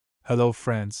Hello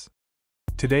friends.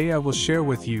 Today I will share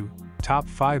with you top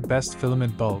 5 best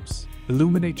filament bulbs.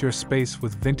 Illuminate your space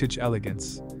with vintage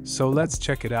elegance. So let's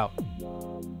check it out.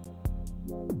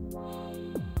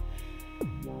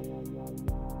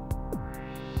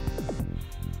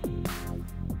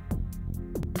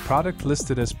 Product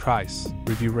listed as price,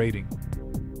 review rating.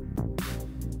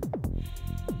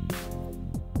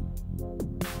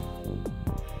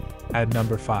 At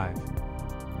number 5.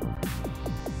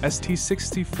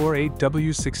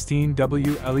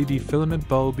 ST648W16W LED Filament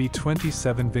Bulb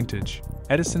E27 Vintage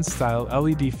Edison Style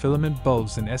LED Filament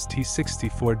Bulbs in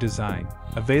ST64 design,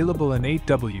 available in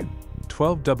 8W,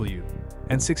 12W,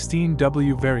 and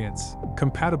 16W variants,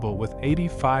 compatible with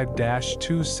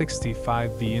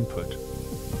 85-265V input.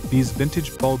 These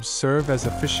vintage bulbs serve as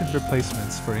efficient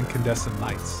replacements for incandescent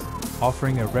lights,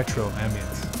 offering a retro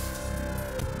ambience.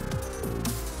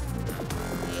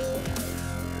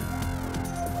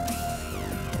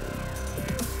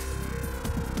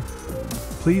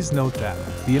 Please note that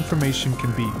the information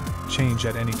can be changed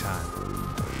at any time.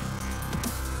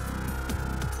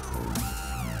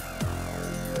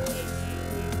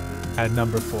 At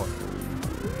number 4.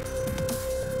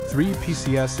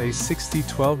 3PCS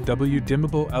A6012W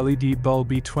Dimmable LED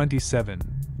Bulb E27,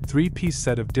 3-piece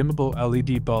set of dimmable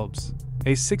LED bulbs,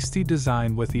 A60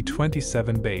 design with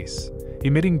E27 base,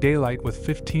 emitting daylight with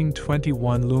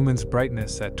 1521 lumens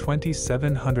brightness at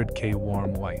 2700K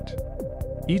warm white.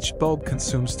 Each bulb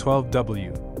consumes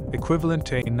 12W, equivalent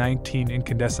to 19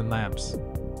 incandescent lamps.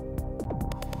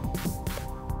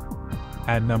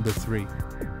 At number 3.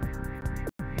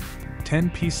 10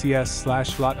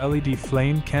 PCS/lot LED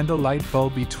Flame Candle Light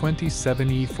Bulb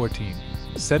E27E14,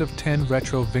 set of 10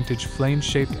 retro vintage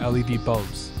flame-shaped LED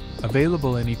bulbs,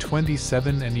 available in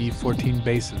E27 and E14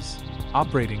 bases,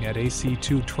 operating at AC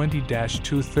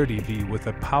 220-230V with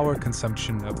a power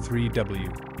consumption of 3W.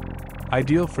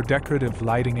 Ideal for decorative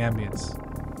lighting ambience.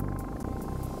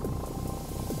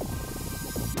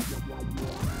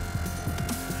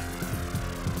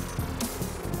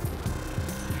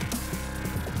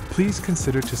 Please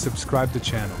consider to subscribe the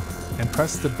channel and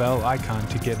press the bell icon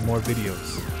to get more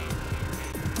videos.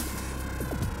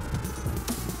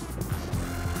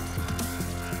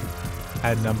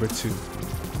 At number 2.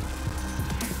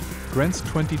 Grensk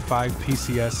 25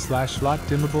 PCS/lot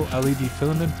Dimmable LED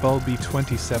Filament Bulb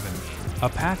E27, a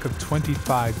pack of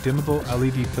 25 dimmable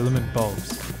LED filament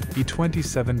bulbs,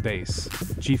 E27 base,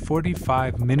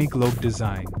 G45 mini globe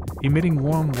design, emitting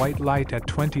warm white light at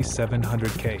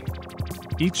 2700K.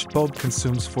 Each bulb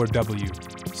consumes 4W,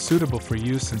 suitable for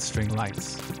use in string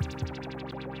lights.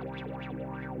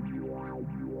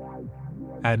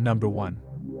 At number 1.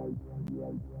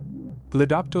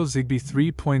 Gledopto Zigbee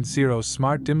 3.0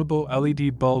 Smart Dimmable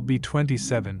LED Bulb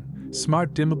E27,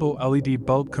 Smart Dimmable LED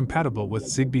Bulb compatible with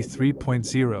Zigbee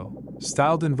 3.0,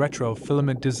 styled in retro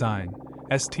filament design,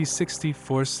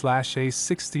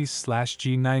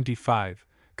 ST64/A60/G95,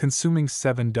 consuming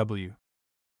 7W.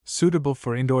 Suitable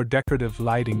for indoor decorative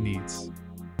lighting needs.